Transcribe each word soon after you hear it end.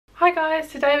Hi guys,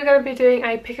 today we're going to be doing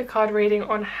a pick a card reading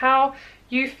on how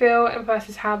you feel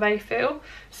versus how they feel.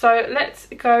 So let's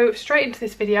go straight into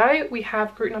this video. We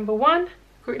have group number 1,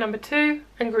 group number 2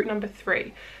 and group number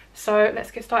 3. So let's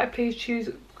get started. Please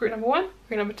choose group number 1,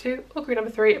 group number 2 or group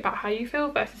number 3 about how you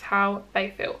feel versus how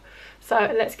they feel. So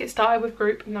let's get started with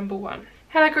group number 1.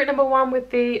 Hello group number 1 with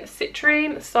the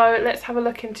citrine. So let's have a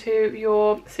look into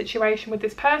your situation with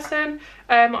this person.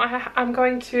 I'm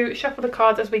going to shuffle the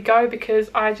cards as we go because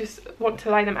I just want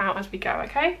to lay them out as we go,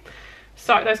 okay?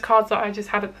 So those cards that I just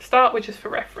had at the start were just for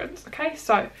reference, okay?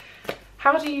 So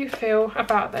how do you feel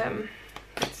about them?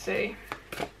 Let's see.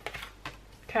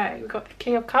 Okay, we've got the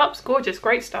King of Cups, gorgeous,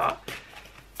 great start.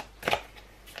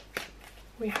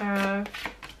 We have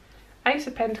Ace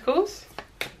of Pentacles,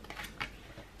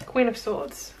 Queen of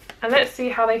Swords, and let's see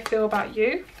how they feel about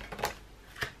you.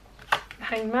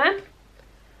 Hangman,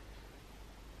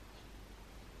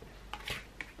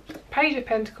 Page of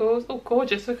Pentacles, oh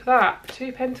gorgeous, look at that,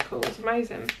 2 Pentacles,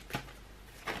 amazing.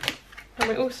 And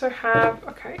we also have,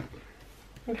 okay,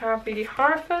 we have the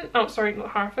Hierophant, oh sorry, not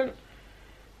Hierophant,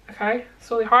 okay,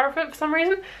 saw the Hierophant for some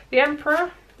reason, the Emperor,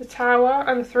 the Tower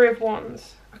and the 3 of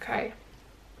Wands, okay.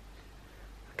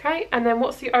 Okay, and then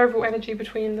what's the overall energy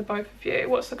between the both of you?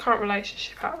 What's the current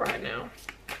relationship at right now?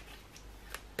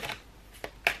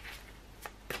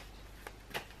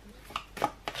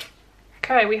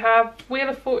 Okay, we have Wheel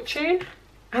of Fortune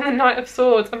and the Knight of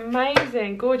Swords.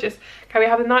 Amazing, gorgeous. Okay, we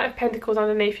have the Knight of Pentacles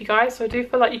underneath you guys. So I do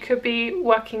feel like you could be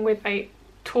working with a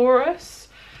Taurus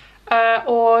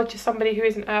or just somebody who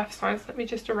is an earth sign. So let me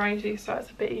just arrange these so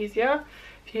it's a bit easier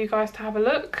for you guys to have a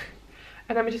look.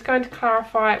 And then we're just going to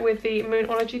clarify it with the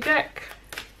Moonology deck.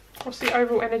 What's the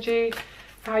overall energy,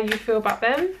 how you feel about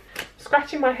them?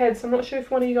 Scratching my head, so I'm not sure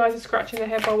if one of you guys is scratching their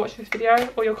head while watching this video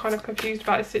or you're kind of confused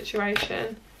about this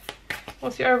situation.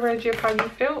 What's the overall energy of how you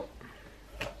feel?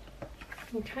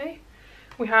 Okay.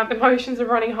 We have emotions are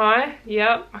running high.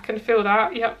 Yep, I can feel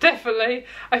that. Yep, definitely.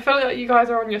 I feel like you guys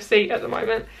are on your seat at the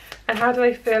moment. And how do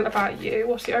they feel about you?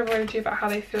 What's the overall energy about how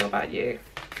they feel about you?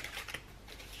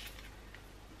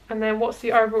 And then what's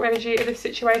the overall energy of this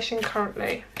situation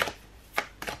currently?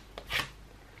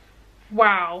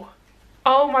 Wow.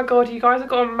 Oh my god, you guys have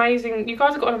got amazing,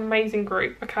 an amazing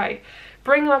group. Okay.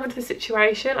 Bring love into the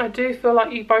situation. I do feel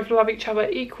like you both love each other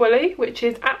equally, which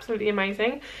is absolutely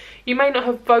amazing. You may not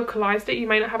have vocalized it, you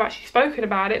may not have actually spoken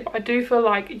about it, but I do feel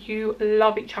like you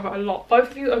love each other a lot.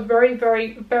 Both of you are very,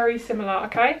 very, very similar,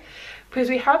 okay? Because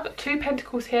we have 2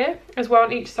 Pentacles here as well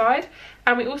on each side,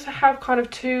 and we also have kind of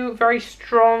 2 very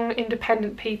strong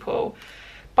independent people.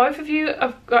 Both of you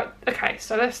have got, okay,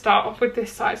 so let's start off with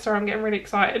this side. Sorry, I'm getting really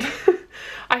excited.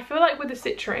 I feel like with the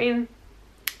citrine,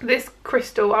 this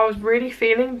crystal, I was really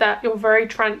feeling that you're very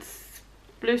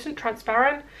translucent,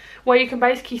 transparent, where you can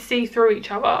basically see through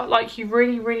each other. Like you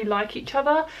really, really like each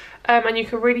other, and you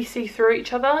can really see through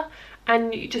each other.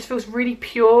 And it just feels really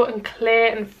pure and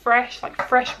clear and fresh, like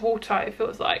fresh water it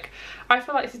feels like. I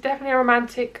feel like this is definitely a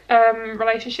romantic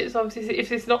relationship. So obviously if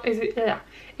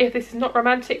this is not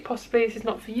romantic, possibly this is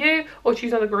not for you, or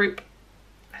choose another group.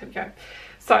 There we go.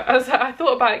 So as I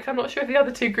thought about it, because I'm not sure if the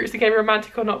other 2 groups are getting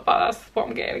romantic or not, but that's what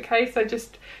I'm getting, okay? So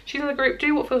just choose another group,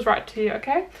 do what feels right to you,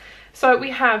 okay? So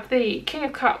we have the King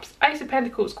of Cups, Ace of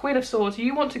Pentacles, Queen of Swords.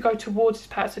 You want to go towards this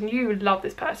person. You love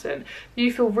this person.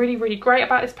 You feel really, really great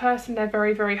about this person. They're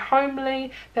very, very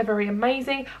homely. They're very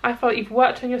amazing. I feel like you've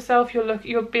worked on yourself.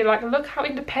 You'll be like, look how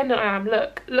independent I am.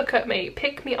 Look at me.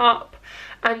 Pick me up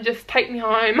and just take me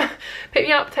home. Pick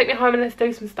me up, take me home and let's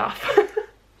do some stuff.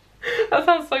 That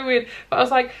sounds so weird. But I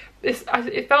was like,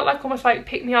 it felt like almost like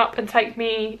pick me up and take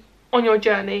me on your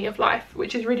journey of life,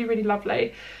 which is really, really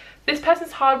lovely. This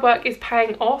person's hard work is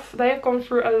paying off. They have gone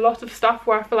through a lot of stuff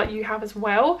where I feel like you have as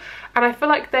well. And I feel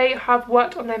like they have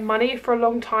worked on their money for a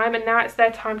long time and now it's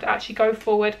their time to actually go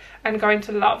forward and go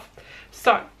into love.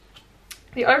 So,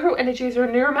 the overall energies are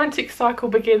a new romantic cycle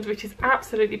begins, which is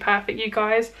absolutely perfect, you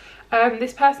guys.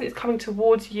 This person is coming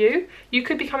towards you. You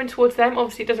could be coming towards them.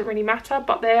 Obviously, it doesn't really matter,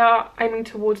 but they are aiming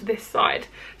towards this side.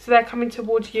 So they're coming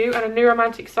towards you and a new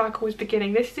romantic cycle is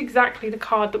beginning. This is exactly the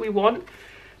card that we want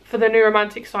for the new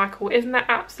romantic cycle. Isn't that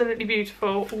absolutely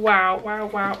beautiful? Wow, wow,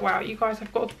 wow, wow. You guys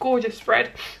have got a gorgeous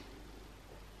spread.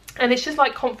 And it's just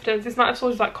like confidence. It's not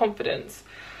sort of like confidence.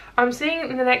 I'm seeing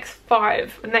in the next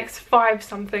 5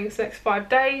 something, so next 5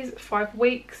 days, 5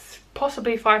 weeks,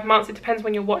 possibly 5 months. It depends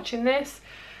when you're watching this.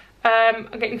 I'm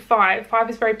getting 5. 5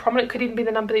 is very prominent. Could even be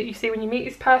the number that you see when you meet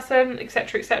this person,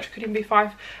 etc, etc. Could even be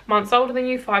 5 months older than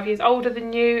you, 5 years older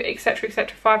than you, etc,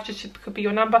 etc. 5 just could be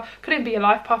your number. Could even be your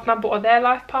life path number or their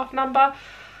life path number.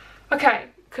 Okay,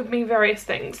 could mean various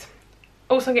things.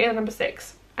 Also getting the number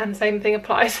 6. And the same thing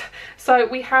applies. So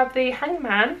we have the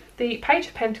Hangman, the Page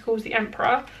of Pentacles, the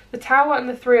Emperor, the Tower, and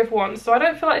the Three of Wands. So I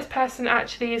don't feel like this person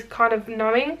actually is kind of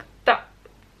knowing that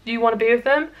you want to be with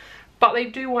them, but they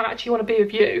do actually want to be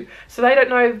with you. So they don't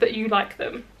know that you like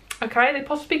them. Okay, they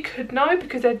possibly could know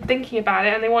because they're thinking about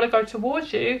it and they want to go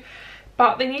towards you,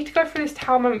 but they need to go through this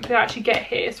Tower moment to actually get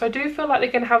here. So I do feel like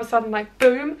they're going to have a sudden like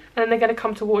boom, and then they're going to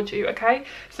come towards you. Okay,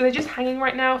 so they're just hanging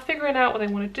right now, figuring out what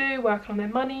they want to do, working on their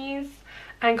monies,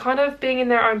 and kind of being in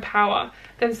their own power.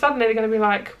 Then suddenly they're going to be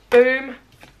like boom,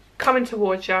 coming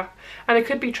towards you. And it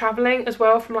could be traveling as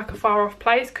well from like a far off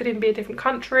place, could even be a different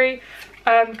country,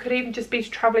 could even just be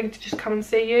traveling to just come and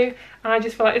see you. And I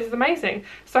just feel like this is amazing.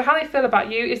 So how they feel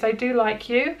about you is they do like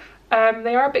you.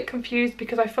 They are a bit confused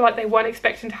because I feel like they weren't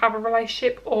expecting to have a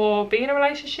relationship or be in a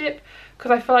relationship,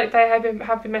 because I feel like they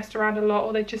have been messed around a lot,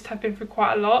 or they just have been through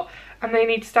quite a lot and they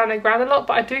need to stand their ground a lot.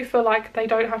 But I do feel like they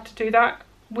don't have to do that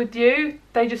with you.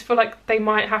 They just feel like they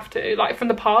might have to, like from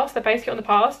the past, they're basically on the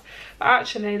past, but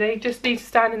actually they just need to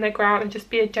stand in their ground and just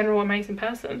be a general amazing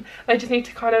person. They just need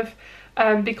to kind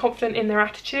of be confident in their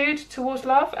attitude towards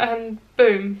love, and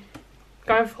boom,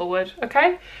 going forward.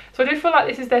 Okay, so I do feel like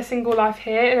this is their single life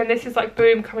here, and then this is like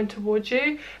boom, coming towards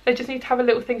you. They just need to have a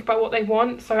little think about what they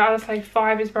want. So as I say,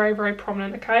 5 is very, very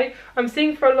prominent. Okay, I'm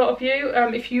seeing for a lot of you,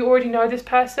 if you already know this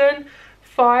person,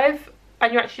 5,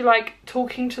 and you're actually like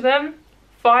talking to them,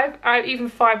 5, even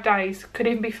 5 days, could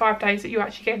even be 5 days that you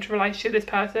actually get into a relationship with this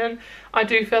person. I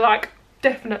do feel like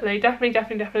definitely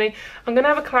I'm gonna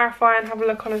have a clarify and have a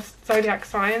look on a zodiac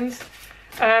signs,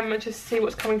 and just see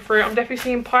what's coming through. I'm definitely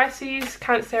seeing Pisces,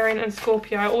 Cancerian, and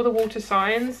Scorpio, all the water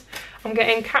signs. I'm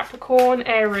getting Capricorn,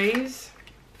 Aries.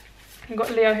 We've got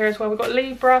Leo here as well. We've got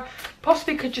Libra.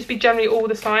 Possibly could just be generally all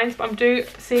the signs, but I'm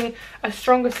seeing a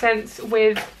stronger sense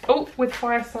with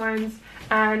fire signs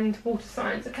and water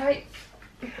signs. Okay,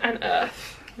 and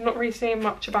Earth. I'm not really seeing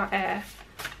much about air,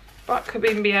 but could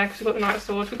even be air because we've got the Knight of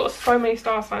Swords. We've got so many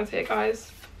star signs here,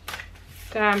 guys.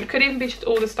 Damn, it could even be just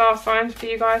all the star signs for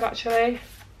you guys, actually.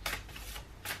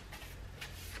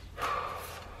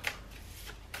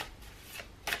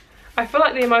 I feel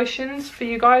like the emotions for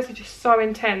you guys are just so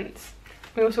intense.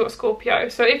 We also got Scorpio.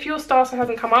 So if your star sign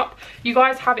hasn't come up, you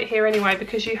guys have it here anyway,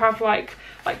 because you have like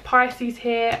Pisces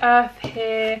here, Earth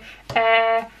here,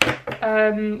 air.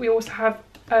 We also have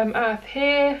Earth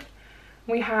here.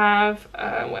 We have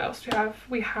what else do we have?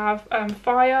 We have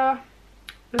fire,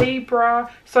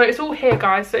 Libra. So it's all here,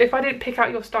 guys. So if I didn't pick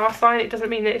out your star sign, it doesn't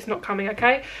mean that it's not coming.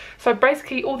 Okay, so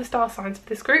basically all the star signs for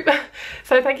this group.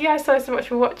 So thank you guys so much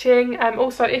for watching.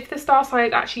 Also, if the star sign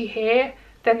is actually here,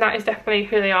 then that is definitely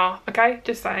who they are. Okay,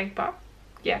 just saying. But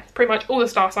yeah, pretty much all the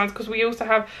star signs, because we also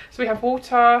have, so we have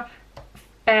water,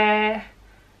 air,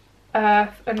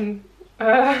 earth, and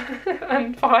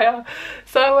fire.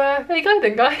 So there you go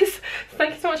then, guys.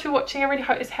 Thank you so much for watching. I really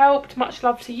hope it's helped. Much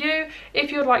love to you.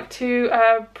 If you'd like to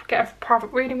get a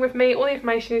private reading with me, all the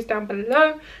information is down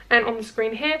below and on the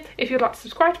screen here. If you'd like to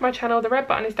subscribe to my channel, the red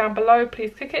button is down below,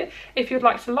 please click it. If you'd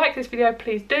like to like this video,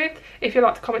 please do. If you'd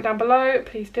like to comment down below,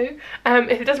 please do.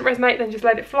 If it doesn't resonate, then just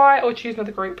let it fly or choose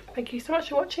another group. Thank you so much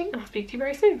for watching, and I'll speak to you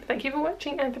very soon. Thank you for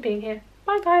watching and for being here.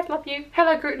 Bye guys, love you.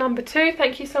 Hello group number 2,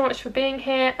 thank you so much for being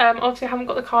here. Obviously I haven't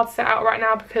got the cards set out right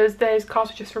now because those cards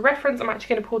are just for reference. I'm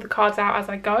actually going to pull the cards out as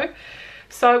I go.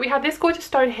 So we have this gorgeous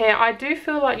stone here. I do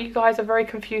feel like you guys are very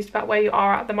confused about where you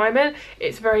are at the moment.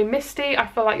 It's very misty. I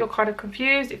feel like you're kind of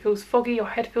confused. It feels foggy, your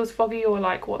head feels foggy, or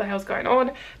like what the hell's going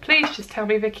on. Please just tell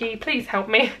me, Vicky. Please help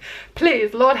me.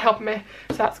 Please, Lord help me.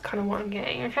 So that's kind of what I'm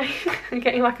getting, okay? I'm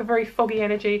getting like a very foggy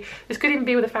energy. This could even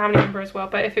be with a family member as well,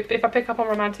 but if I pick up on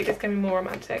romantic, it's going to be more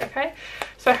romantic, okay?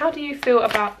 So how do you feel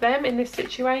about them in this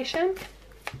situation?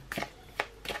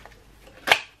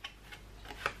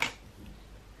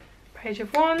 Page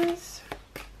of Wands.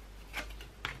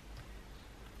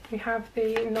 We have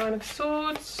the 9 of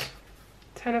Swords,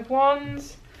 10 of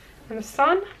Wands, and the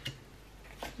Sun.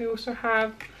 We also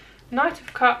have Knight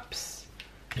of Cups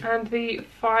and the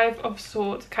 5 of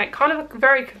Swords. Okay, kind of a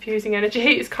very confusing energy.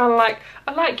 It's kind of like,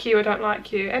 I like you, I don't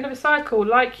like you. End of a cycle,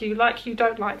 like you,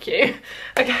 don't like you.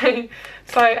 Okay,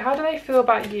 so how do they feel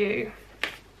about you?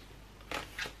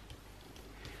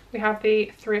 We have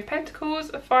the 3 of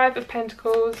Pentacles, a 5 of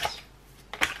Pentacles,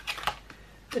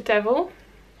 the Devil,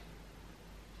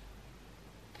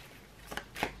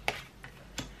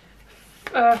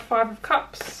 Five of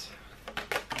Cups.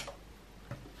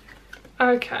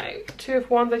 Okay, 2 of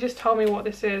Wands. They just told me what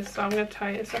this is, so I'm going to tell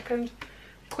you in a second.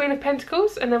 Queen of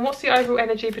Pentacles, and then what's the overall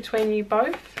energy between you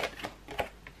both?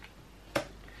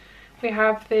 We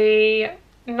have the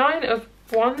 9 of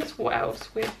Wands. What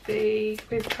else with the,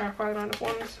 please clarify the Nine of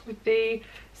Wands, with the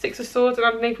Six of Swords, and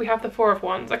underneath we have the Four of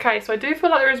Wands. Okay, so I do feel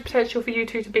like there is potential for you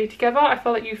two to be together. I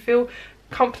feel like you feel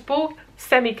comfortable,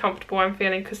 semi-comfortable I'm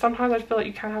feeling, because sometimes I feel like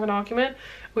you can have an argument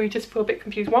or you just feel a bit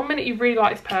confused. One minute you really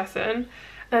like this person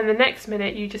and the next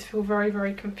minute you just feel very,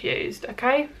 very confused,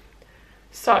 okay?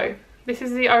 So this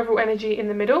is the overall energy in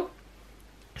the middle.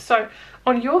 So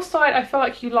on your side, I feel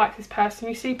like you like this person,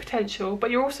 you see potential,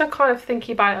 but you're also kind of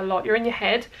thinking about it a lot. You're in your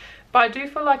head, but I do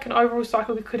feel like an overall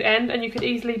cycle could end and you could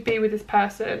easily be with this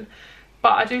person.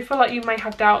 But I do feel like you may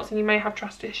have doubts and you may have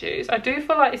trust issues. I do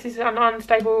feel like this is an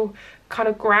unstable kind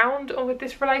of ground with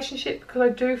this relationship, because I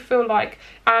do feel like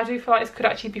this could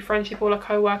actually be friendship or a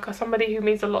co-worker, somebody who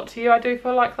means a lot to you. I do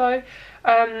feel like though,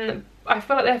 I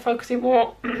feel like they're focusing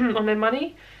more on their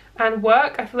money and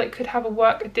work. I feel like it could have a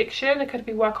work addiction. It could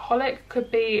be workaholic, it could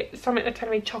be something they're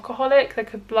telling me chocoholic. They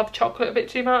could love chocolate a bit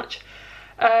too much,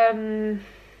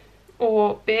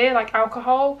 or beer, like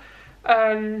alcohol.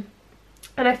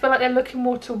 And I feel like they're looking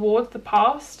more towards the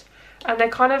past, and they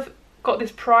kind of got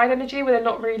this pride energy where they're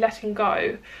not really letting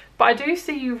go. But I do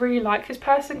see you really like this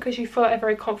person because you feel like they're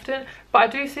very confident, but I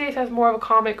do see it as more of a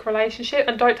karmic relationship.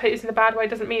 And don't take this in a bad way, it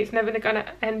doesn't mean it's never going to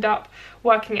end up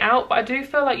working out, but I do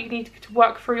feel like you need to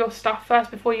work through your stuff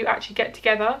first before you actually get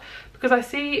together, because I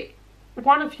see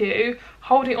one of you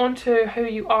holding on to who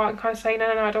you are and kind of saying,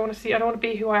 no, I don't want to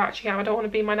be who I actually am, I don't want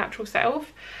to be my natural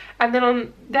self. And then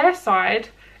on their side,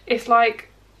 it's like,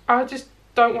 I just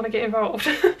don't want to get involved.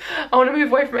 I want to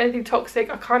move away from anything toxic.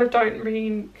 I can't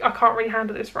really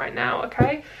handle this right now,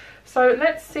 okay? So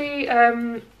let's see,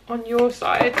 on your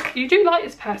side, you do like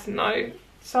this person though.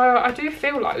 So I do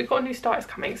feel like we've got a new start is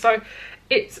coming. So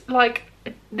it's like,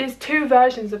 there's two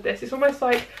versions of this. It's almost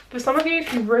like, for some of you,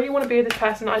 if you really want to be with this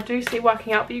person, I do see it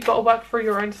working out, but you've got to work through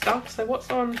your own stuff. So what's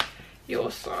on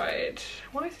your side?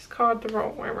 Why is this card the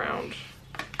wrong way around?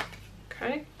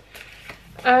 Okay.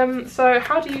 So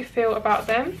how do you feel about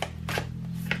them?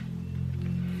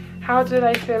 How do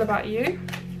they feel about you?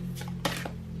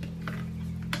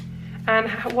 And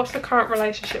what's the current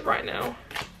relationship right now?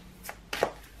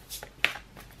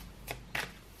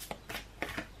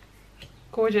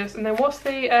 Gorgeous. And then what's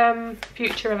the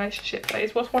future relationship,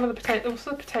 please? What's the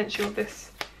potential of this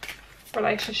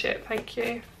relationship? Thank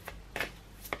you.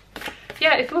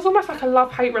 Yeah, it feels almost like a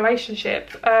love-hate relationship.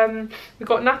 We've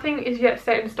got nothing is yet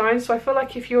set in stone, so I feel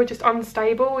like if you're just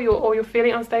unstable or you're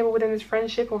feeling unstable within this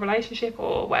friendship or relationship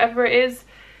or whatever it is,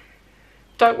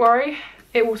 don't worry,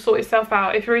 it will sort itself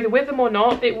out. If you're either with them or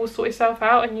not, it will sort itself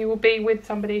out and you will be with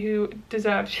somebody who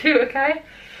deserves you, okay?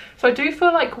 So I do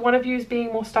feel like one of you is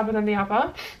being more stubborn than the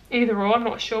other. Either or, I'm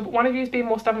not sure, but one of you is being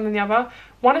more stubborn than the other.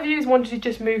 One of you is wanting to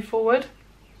just move forward.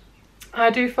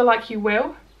 I do feel like you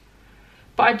will.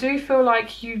 But I do feel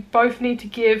like you both need to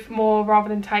give more rather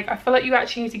than take. I feel like you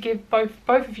actually need to give, both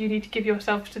of you need to give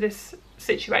yourself to this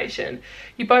situation.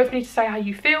 You both need to say how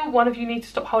you feel. One of you needs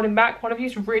to stop holding back. One of you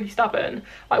is really stubborn.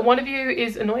 Like, one of you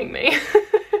is annoying me.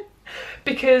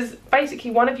 Because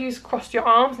basically one of you's crossed your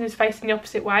arms and is facing the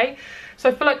opposite way. So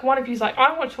I feel like one of you's like, I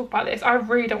don't want to talk about this. I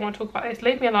really don't want to talk about this.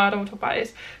 Leave me alone. I don't want to talk about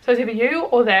this. So it's either you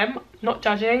or them. Not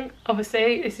judging.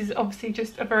 Obviously, this is obviously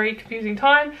just a very confusing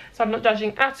time. So I'm not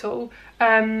judging at all. But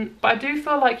I do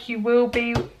feel like you will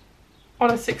be on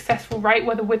a successful rate,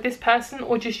 whether with this person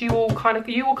or just you will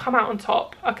come out on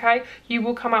top, okay? You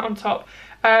will come out on top.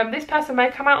 This person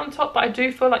may come out on top, but I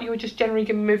do feel like you're just generally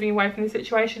going to be moving away from the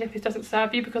situation if it doesn't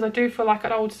serve you, because I do feel like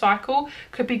an old cycle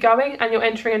could be going and you're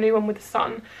entering a new one with the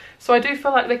sun. So I do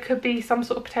feel like there could be some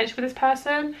sort of potential for this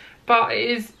person, but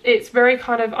it's very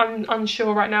kind of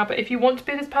unsure right now. But if you want to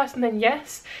be this person, then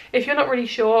yes. If you're not really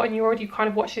sure and you already kind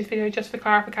of watched this video just for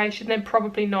clarification, then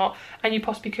probably not, and you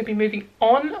possibly could be moving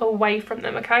on away from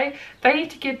them, okay? They need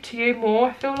to give to you more,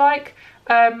 I feel like,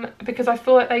 because I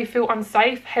feel like they feel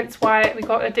unsafe, hence why we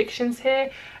got addictions here,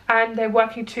 and they're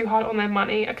working too hard on their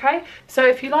money, okay? So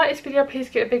if you like this video, please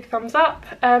give it a big thumbs up.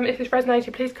 If this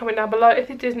resonated, please comment down below. If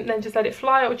it didn't, then just let it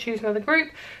fly or choose another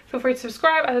group. Feel free to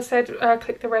subscribe. As I said,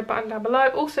 click the red button down below.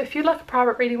 Also, if you'd like a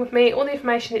private reading with me, all the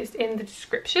information is in the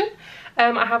description.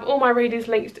 I have all my readings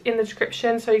linked in the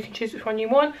description, so you can choose which one you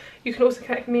want. You can also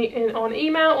connect me on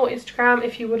email or Instagram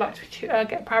if you would like to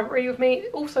get a private reading with me.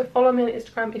 Also follow me on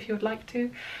Instagram if you would like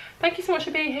to. Thank you so much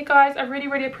for being here, guys. I really,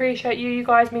 really appreciate you. You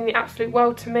guys mean the absolute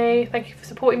world to me. Thank you for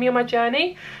supporting me on my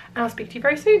journey, and I'll speak to you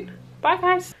very soon. Bye,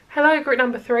 guys. Hello, group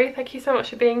number 3. Thank you so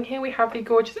much for being here. We have the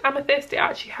gorgeous amethyst. It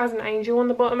actually has an angel on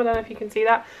the bottom. I don't know if you can see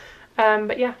that.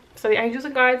 But yeah, so the angels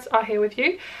and guides are here with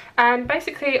you. And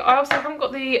basically, I also haven't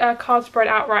got the card spread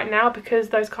out right now because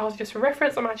those cards are just for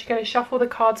reference. I'm actually going to shuffle the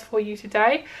cards for you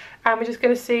today, and we're just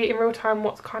going to see in real time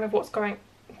what's going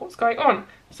on.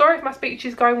 Sorry if my speech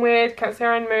is going weird.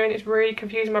 Cancerian moon is really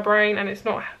confusing my brain, and it's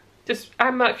not just,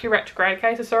 and Mercury retrograde,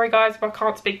 okay? So sorry guys if I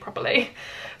can't speak properly.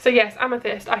 So yes,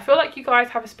 Amethyst, I feel like you guys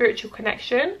have a spiritual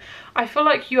connection. I feel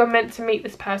like you are meant to meet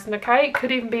this person, okay? It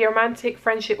could even be a romantic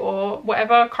friendship or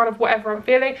whatever, kind of whatever I'm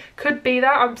feeling. Could be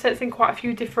that. I'm sensing quite a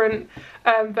few different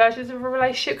versions of a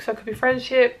relationship. So it could be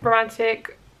friendship,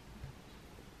 romantic,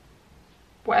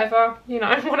 whatever, you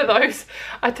know, one of those.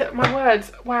 My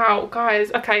words, wow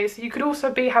guys. Okay, so you could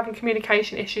also be having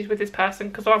communication issues with this person,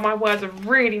 because my words are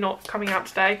really not coming out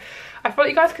today. I feel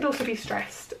like you guys could also be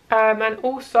stressed, and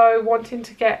also wanting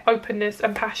to get openness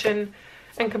and passion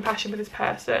and compassion with this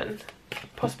person.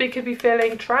 Possibly could be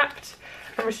feeling trapped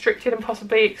and restricted and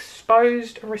possibly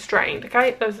exposed and restrained,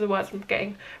 okay? Those are the words I'm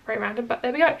getting, very random, but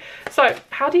there we go. So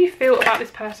how do you feel about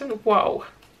this person? Whoa,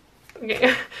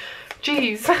 okay.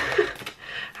 Jeez.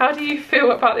 How do you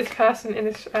feel about this person in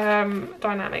this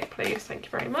dynamic, please? Thank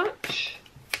you very much.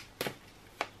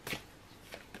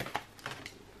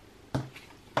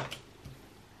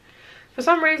 For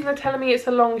some reason, they're telling me it's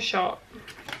a long shot.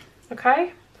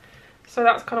 Okay, so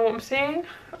that's kind of what I'm seeing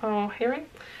or hearing.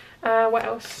 What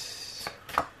else?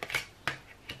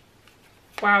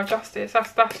 Wow, Justice.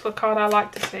 That's the card I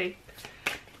like to see.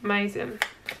 Amazing.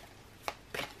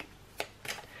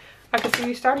 I can see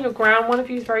you standing your ground. One of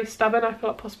you is very stubborn. I feel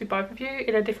like possibly both of you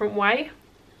in a different way.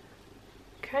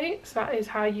 Okay, so that is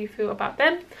how you feel about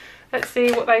them. Let's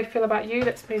see what they feel about you.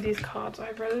 Let's move these cards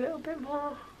over a little bit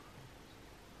more.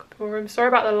 Got a bit more room. Sorry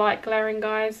about the light glaring,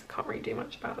 guys. Can't really do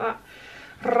much about that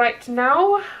right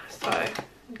now. So,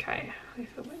 okay, how do you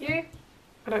feel about you?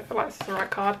 I don't feel like this is the right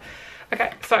card.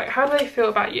 Okay, so how do they feel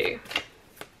about you?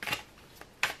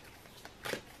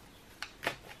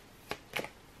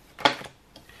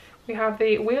 We have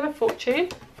the Wheel of Fortune.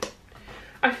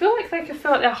 I feel like they could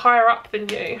feel like they're higher up than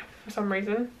you for some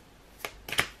reason.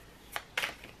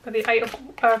 The Eight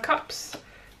of Cups,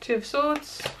 Two of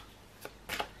Swords.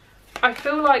 I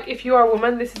feel like if you are a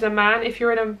woman, this is a man. If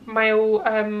you're in a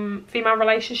male-female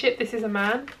relationship, this is a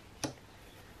man.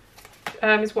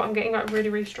 Is what I'm getting like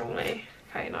really strongly.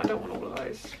 Okay, no, I don't want all of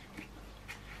those.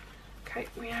 Okay,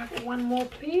 we have one more,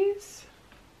 please.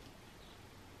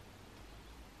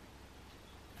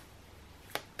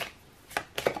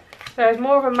 There's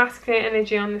more of a masculine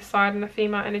energy on this side and a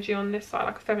female energy on this side,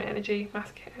 like a feminine energy,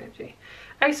 masculine energy.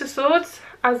 Ace of Swords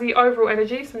as the overall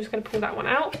energy, so I'm just going to pull that one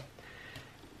out.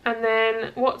 And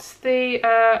then what's the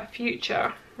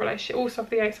future relationship? Also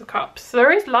the Ace of Cups. So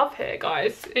there is love here,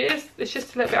 guys. It's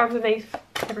just a little bit underneath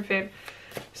everything.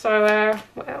 So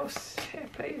what else here,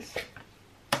 please?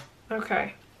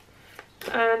 Okay.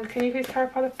 And can you please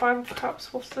clarify the Five of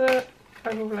Cups? What's the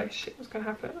overall relationship? What's going to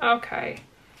happen? Okay.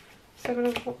 Seven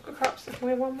of Cups, we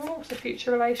have one more. What's the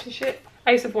future relationship?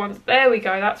 Ace of Wands. There we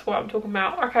go. That's what I'm talking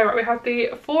about. Okay, right. We have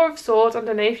the Four of Swords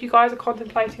underneath. You guys are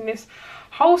contemplating this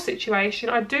whole situation.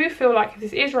 I do feel like if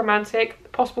this is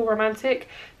romantic, possible romantic,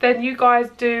 then you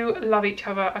guys do love each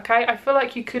other, okay? I feel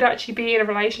like you could actually be in a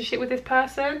relationship with this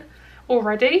person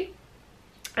already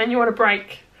and you want to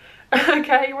break.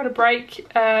 Okay, you want to break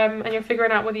and you're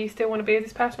figuring out whether you still want to be with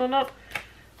this person or not.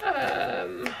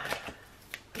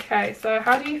 Okay, so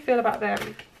how do you feel about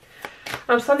them?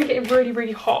 I'm suddenly getting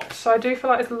really hot, so I do feel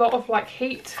like there's a lot of like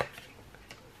heat.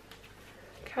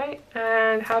 Okay,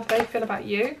 and how do they feel about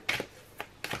you?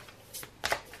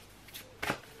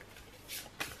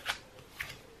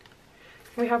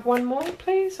 Can we have one more,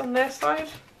 please, on their side?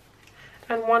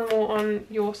 And one more on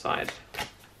your side.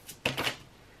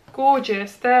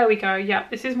 Gorgeous. There we go. Yeah,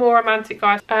 this is more romantic,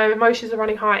 guys. Emotions are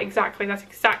running high. Exactly. That's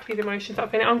exactly the emotions I'm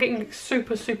feeling. I'm getting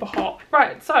super hot.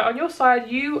 Right, so on your side,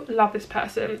 you love this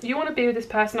person. You want to be with this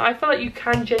person. I feel like you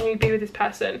can genuinely be with this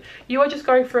person. You are just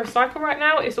going through a cycle right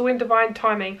now. It's all in divine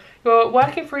timing. You're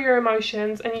working through your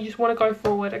emotions and you just want to go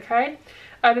forward, okay?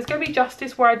 There's going to be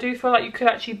Justice, where I do feel like you could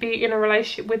actually be in a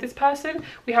relationship with this person.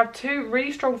 We have two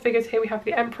really strong figures here. We have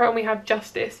the Emperor and we have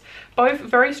Justice. Both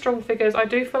very strong figures. I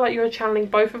do feel like you're channeling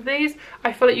both of these.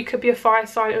 I feel like you could be a fire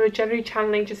sign or generally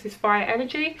channeling just this fire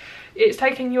energy. It's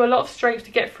taken you a lot of strength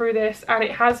to get through this, and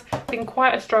it has been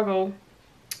quite a struggle.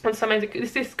 On some ends,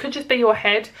 this could just be your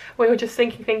head where you're just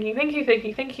thinking, and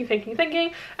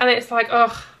it's like,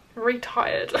 ugh, really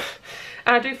tired.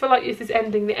 And I do feel like this is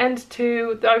ending. The end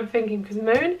to the overthinking, because the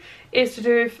moon is to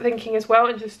do with thinking as well,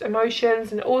 and just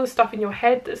emotions and all the stuff in your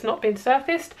head that's not been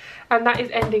surfaced, and that is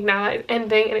ending now. That is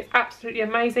ending, and it's absolutely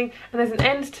amazing. And there's an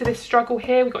end to this struggle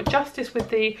here. We've got Justice with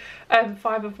the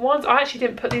Five of Wands. I actually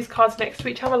didn't put these cards next to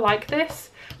each other like this,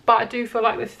 but I do feel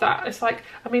like this is that. It's like,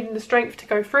 I'm needing the strength to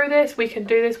go through this. We can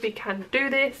do this. We can do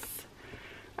this.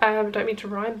 Don't mean to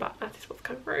rhyme, but that is what's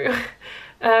coming through.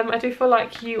 I do feel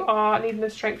like you are needing the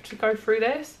strength to go through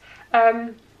this.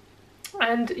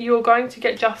 And you're going to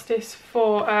get justice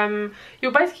for,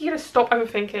 you're basically going to stop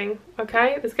overthinking,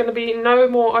 okay? There's going to be no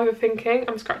more overthinking.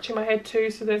 I'm scratching my head too,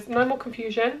 so there's no more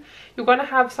confusion. You're going to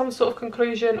have some sort of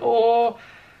conclusion or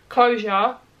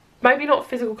closure. Maybe not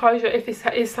physical closure if this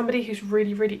is somebody who's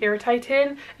really, really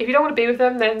irritating. If you don't want to be with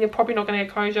them, then you're probably not going to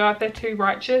get closure. If they're too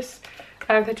righteous,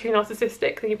 if they're too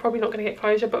narcissistic, then you're probably not going to get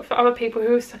closure. But for other people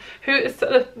who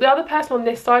the other person on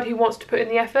this side who wants to put in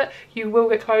the effort, you will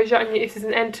get closure, and this is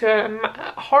an end to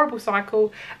a horrible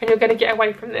cycle, and you're going to get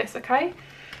away from this, okay?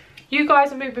 You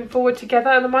guys are moving forward together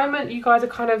at the moment. You guys are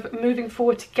kind of moving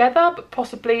forward together, but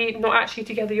possibly not actually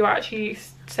together. You're actually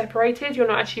separated. You're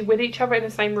not actually with each other in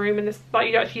the same room, and like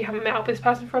you actually haven't met up with this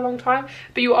person for a long time,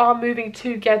 but you are moving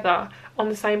together on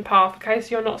the same path, okay?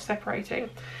 So you're not separating.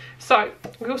 So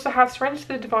we also have surrender to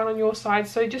the divine on your side.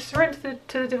 So just surrender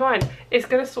to the divine. It's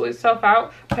going to sort itself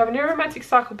out. We have a new romantic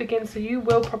cycle begin, so you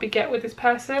will probably get with this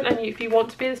person, and if you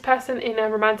want to be this person in a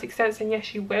romantic sense, then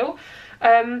yes, you will.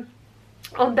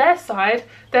 On their side,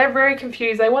 they're very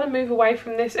confused. They want to move away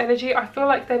from this energy. I feel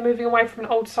like they're moving away from an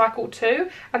old cycle too,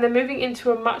 and they're moving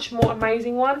into a much more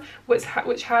amazing one, which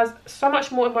has so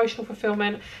much more emotional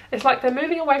fulfillment. It's like they're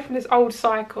moving away from this old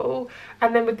cycle,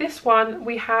 and then with this one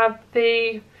we have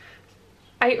the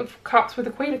Eight of Cups with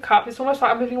the Queen of Cups. It's almost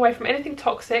like I'm moving away from anything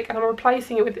toxic, and I'm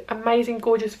replacing it with amazing,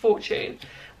 gorgeous fortune.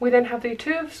 We then have the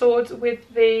Two of Swords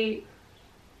with the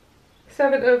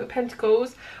Seven of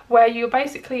Pentacles, where you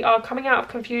basically are coming out of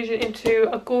confusion into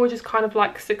a gorgeous kind of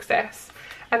like success.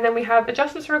 And then we have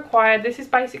adjustments are required. This is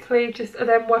basically just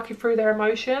them working through their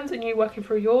emotions and you working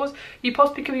through yours. You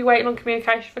possibly could be waiting on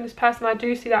communication from this person. I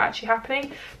do see that actually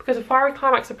happening, because a fiery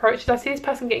climax approaches. I see this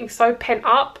person getting so pent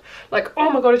up, like, oh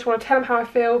my god, I just want to tell them how I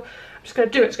feel. I'm just going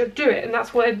to do it, just going to do it. And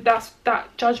that's what that's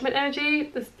that judgment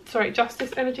energy. Sorry,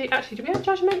 justice energy. Actually, do we have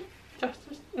judgment?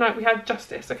 Justice? No, we had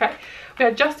justice. Okay, we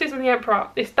had justice and the Emperor.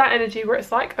 It's that energy where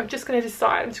it's like, I'm just going to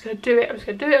decide, I'm just going to do it, I'm just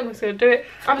going to do it, I'm just going to do it,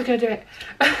 I'm just going to do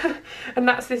it. And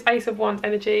that's this Ace of Wands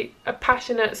energy, a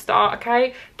passionate start,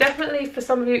 okay? Definitely for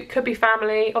some of you, it could be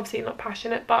family, obviously not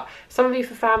passionate, but some of you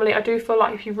for family. I do feel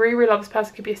like if you really, really love this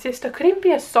person, it could be a sister, could even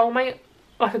be a soulmate,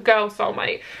 like a girl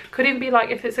soulmate. Could even be like,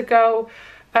 if it's a girl,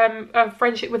 a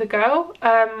friendship with a girl,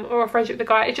 or a friendship with a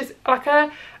guy. It's just like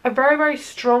a very, very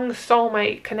strong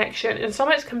soulmate connection, and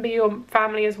soulmates can be your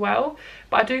family as well,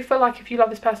 but I do feel like if you love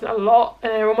this person a lot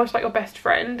and they're almost like your best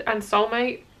friend and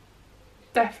soulmate,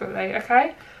 definitely,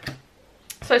 okay?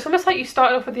 So it's almost like you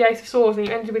started off with the Ace of Swords and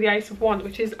you ended with the Ace of Wands,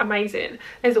 which is amazing.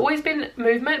 There's always been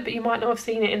movement, but you might not have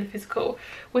seen it in the physical.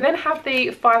 We then have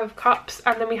the Five of Cups,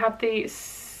 and then we have the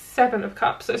Seven of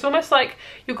Cups. So it's almost like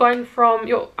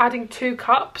you're adding 2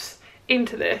 cups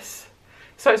into this.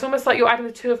 So it's almost like you're adding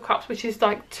the Two of Cups, which is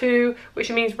like 2, which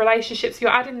means relationships.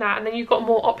 You're adding that, and then you've got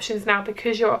more options now,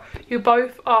 because you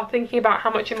both are thinking about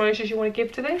how much emotions you want to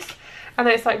give to this, and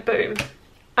then it's like boom,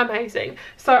 amazing.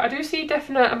 So I do see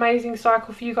definite amazing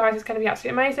cycle for you guys. It's going to be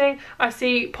absolutely amazing. I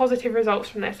see positive results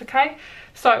from this, okay?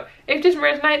 So if it doesn't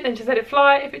resonate, then just let it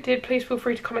fly. If it did, please feel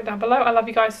free to comment down below. I love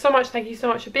you guys so much. Thank you so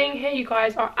much for being here. You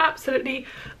guys are absolutely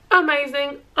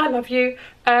amazing. I love you.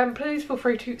 Please feel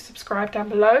free to subscribe down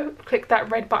below. Click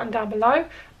that red button down below.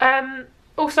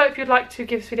 Also, if you'd like to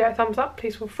give this video a thumbs up,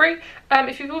 please feel free.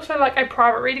 If you'd also like a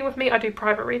private reading with me, I do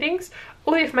private readings.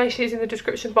 All the information is in the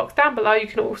description box down below. You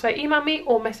can also email me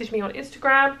or message me on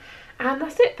Instagram. And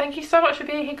that's it. Thank you so much for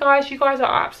being here, guys. You guys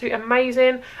are absolutely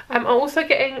amazing. I'm also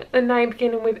getting the name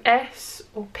beginning with S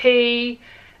or P,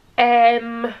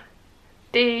 M,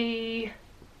 D,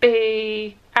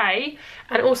 B, A.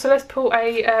 And also let's pull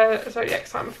a zodiac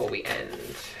sign before we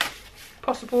end.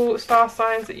 Possible star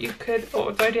signs that you could,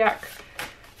 or zodiac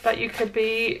that you could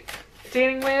be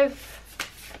dealing with.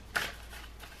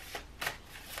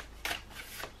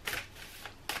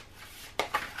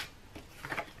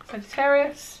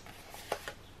 Sagittarius,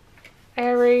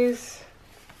 Aries,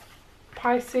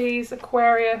 Pisces,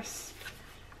 Aquarius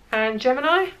and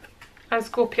Gemini. and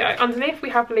Scorpio. Underneath we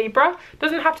have Libra.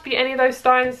 Doesn't have to be any of those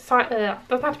signs,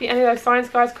 doesn't have to be any of those signs,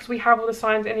 guys, because we have all the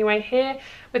signs anyway here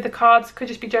with the cards. Could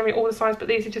just be generally all the signs, but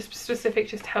these are just specific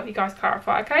just to help you guys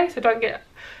clarify, okay? So don't get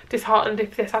disheartened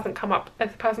if this hasn't come up,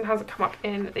 if the person hasn't come up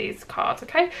in these cards,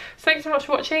 okay? So thanks so much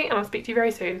for watching, and I'll speak to you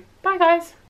very soon. Bye, guys.